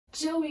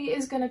Joey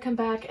is gonna come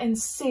back and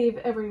save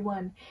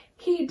everyone.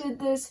 He did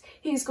this,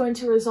 he's going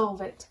to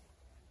resolve it.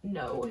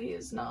 No, he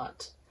is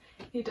not.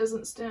 He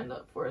doesn't stand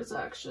up for his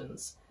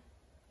actions.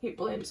 He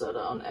blames it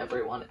on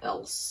everyone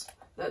else.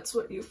 That's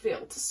what you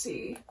fail to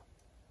see.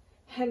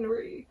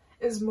 Henry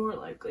is more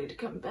likely to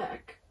come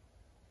back.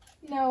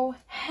 No,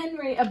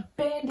 Henry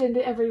abandoned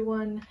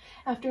everyone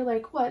after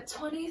like, what,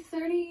 20,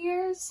 30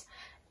 years?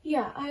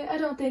 Yeah, I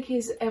don't think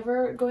he's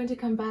ever going to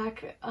come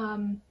back.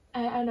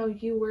 I know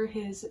you were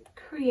his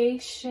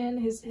creation,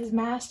 his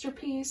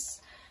masterpiece.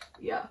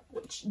 Yeah,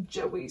 which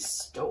Joey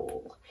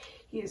stole.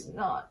 He is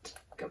not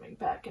coming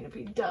back, and if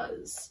he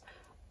does,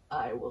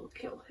 I will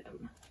kill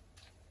him.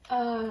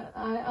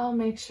 I'll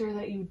make sure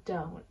that you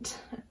don't.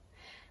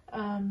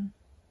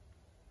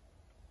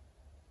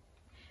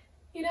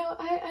 You know,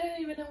 I don't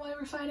even know why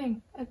we're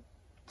fighting.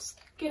 Just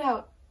get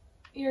out.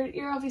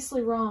 You're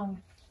obviously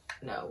wrong.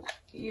 No,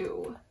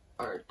 you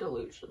are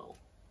delusional.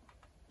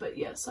 But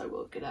yes, I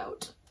will get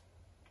out.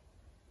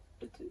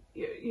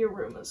 Your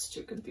room is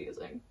too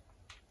confusing.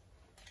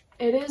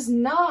 It is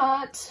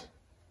not.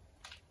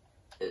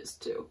 Is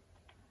too.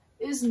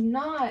 Is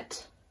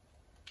not.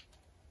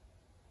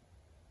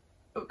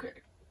 Okay.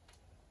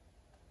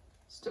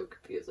 Still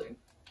confusing.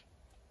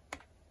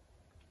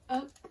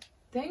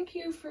 Thank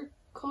you for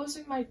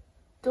closing my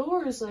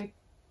doors, I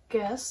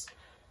guess.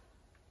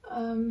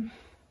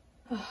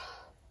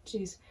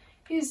 Jeez.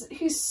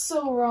 He's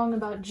so wrong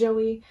about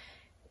Joey.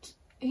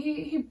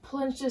 He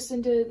plunged us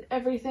into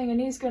everything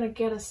and he's gonna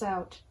get us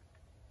out.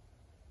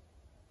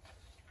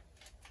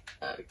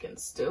 I can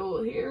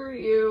still hear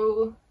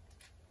you.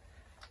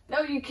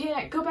 No, you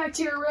can't. Go back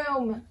to your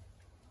room.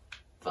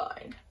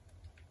 Fine.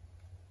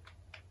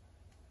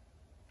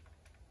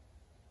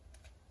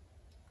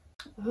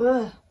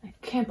 Ugh, I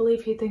can't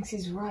believe he thinks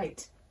he's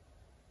right.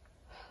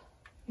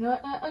 You know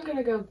what? I'm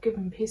gonna go give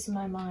him peace of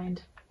my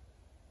mind.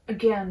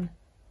 Again.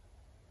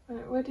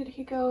 Where did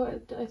he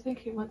go? I think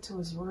he went to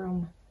his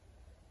room.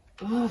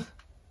 Ugh.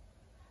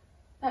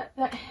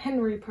 That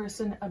Henry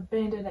person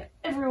abandoned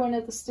everyone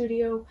at the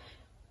studio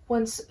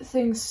once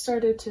things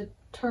started to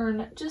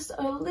turn just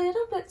a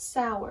little bit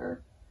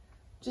sour.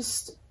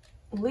 Just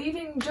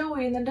leaving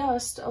Joey in the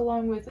dust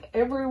along with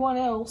everyone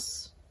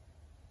else.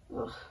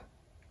 Ugh.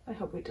 I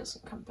hope he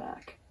doesn't come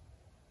back.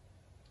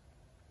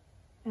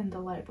 And the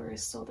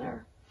library's still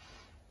there.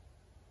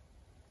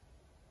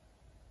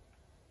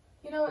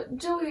 You know,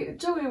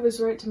 Joey was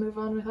right to move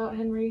on without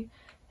Henry.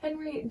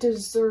 Henry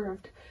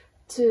deserved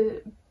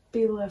to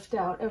be left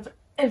out of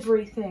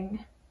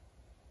everything.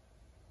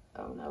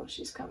 Oh no,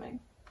 she's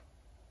coming.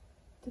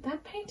 Did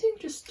that painting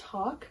just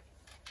talk?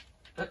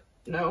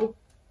 No.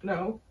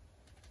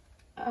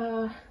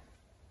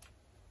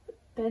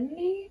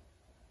 Bendy?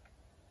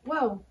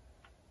 Whoa.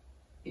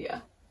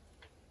 Yeah.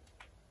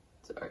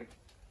 Sorry.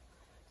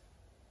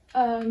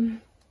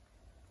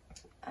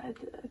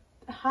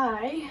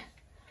 Hi.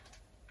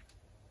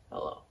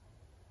 Hello.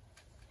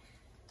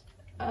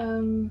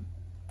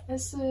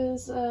 This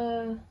is,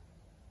 I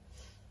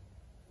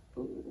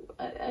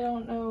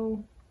don't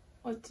know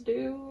what to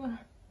do.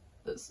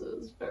 This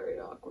is very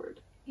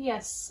awkward.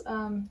 Yes,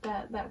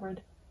 that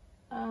word.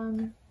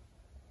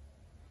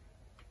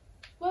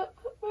 What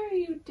are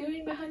you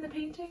doing behind the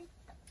painting?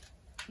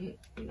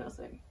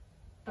 Nothing.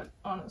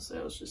 Honestly,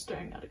 I was just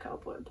staring at a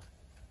cobweb.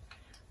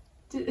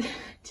 Did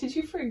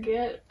you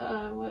forget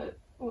what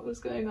was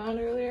going on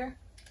earlier?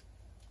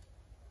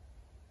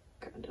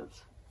 Kind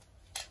of.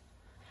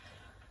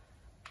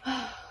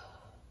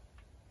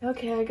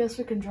 Okay, I guess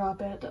we can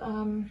drop it.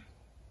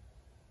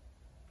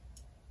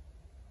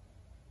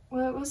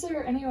 Well, was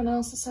there anyone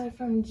else aside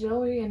from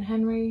Joey and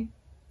Henry?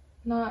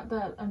 Not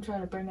that I'm trying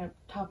to bring up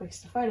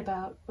topics to fight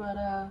about, but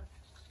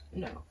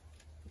no,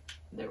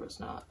 there was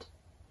not.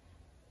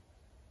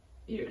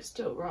 You're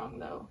still wrong,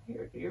 though.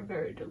 You're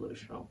very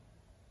delusional.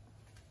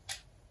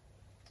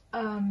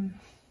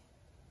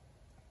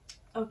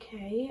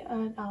 Okay,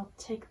 I'll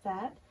take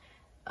that.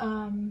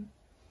 I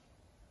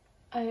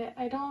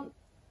don't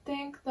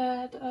think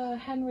that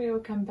Henry will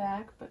come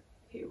back, but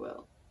he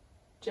will.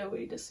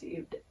 Joey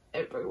deceived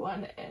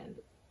everyone, and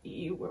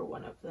you were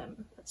one of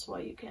them. That's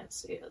why you can't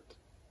see it.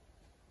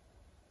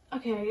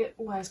 Okay,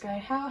 wise guy,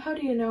 how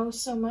do you know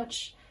so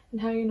much,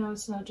 and how you know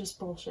it's not just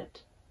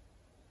bullshit?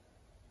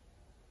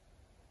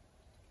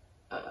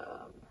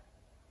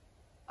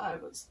 I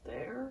was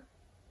there.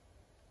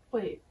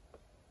 Wait,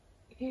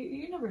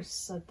 you never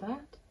said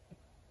that.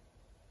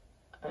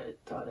 I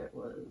thought it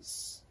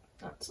was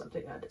not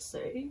something I had to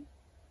say.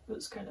 It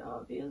was kind of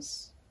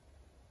obvious.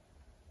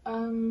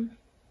 You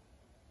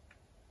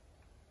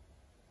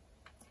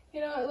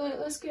know,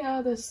 let's get out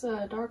of this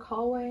dark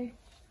hallway.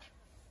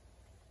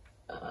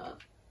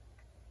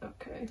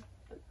 Okay,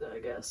 I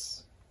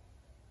guess.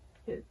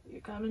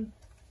 You coming?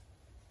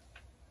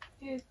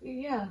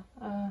 Yeah,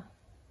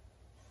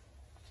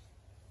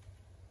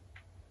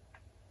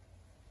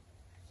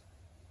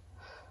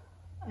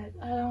 I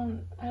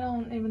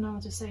don't even know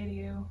what to say to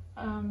you.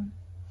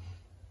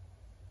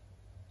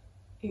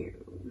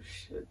 You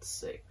should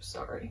say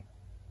sorry.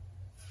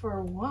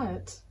 For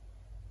what?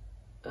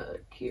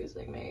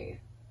 accusing me.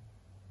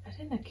 I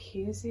didn't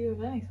accuse you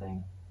of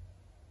anything.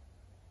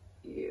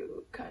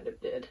 You kind of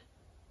did.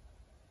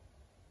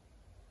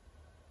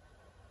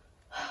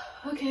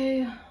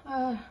 Okay,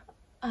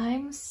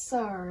 I'm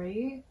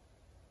sorry.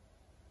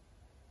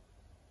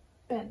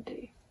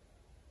 Bendy.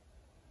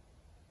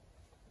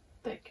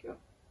 Thank you.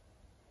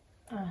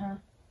 Uh-huh.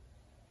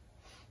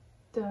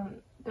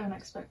 Don't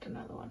expect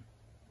another one.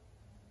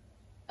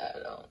 I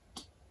don't.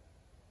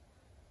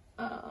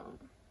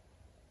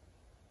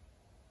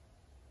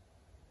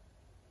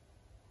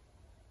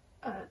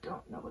 I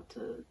don't know what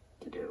to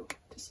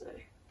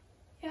say.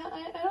 Yeah,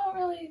 I don't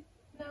really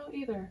know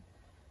either.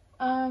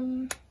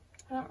 I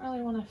don't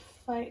really want to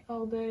fight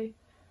all day.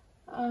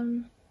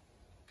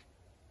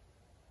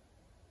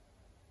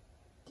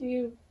 Do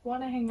you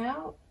want to hang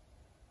out?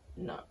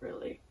 Not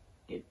really.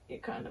 You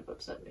kind of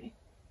upset me.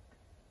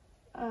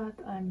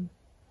 I'm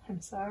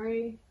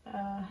sorry.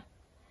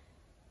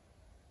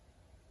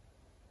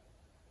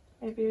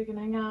 Maybe we can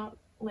hang out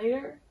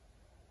later?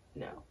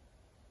 No.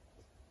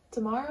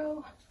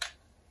 Tomorrow?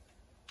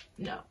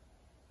 No.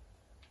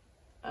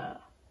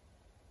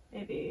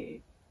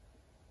 Maybe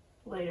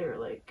later,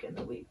 like in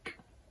the week.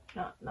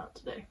 Not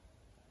today.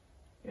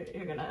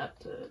 You're gonna have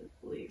to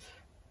leave.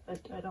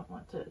 I don't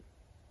want to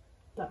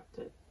talk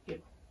to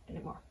you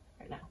anymore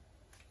right now.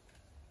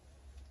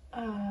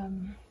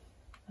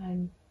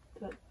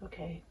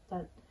 Okay,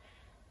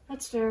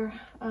 that's fair.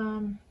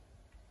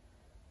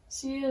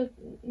 See you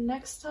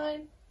next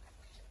time?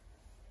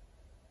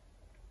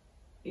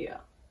 Yeah,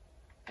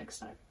 next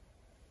time.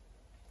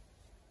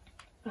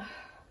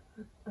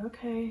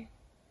 Okay.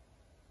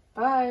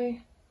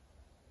 Bye.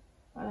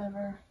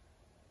 Whatever.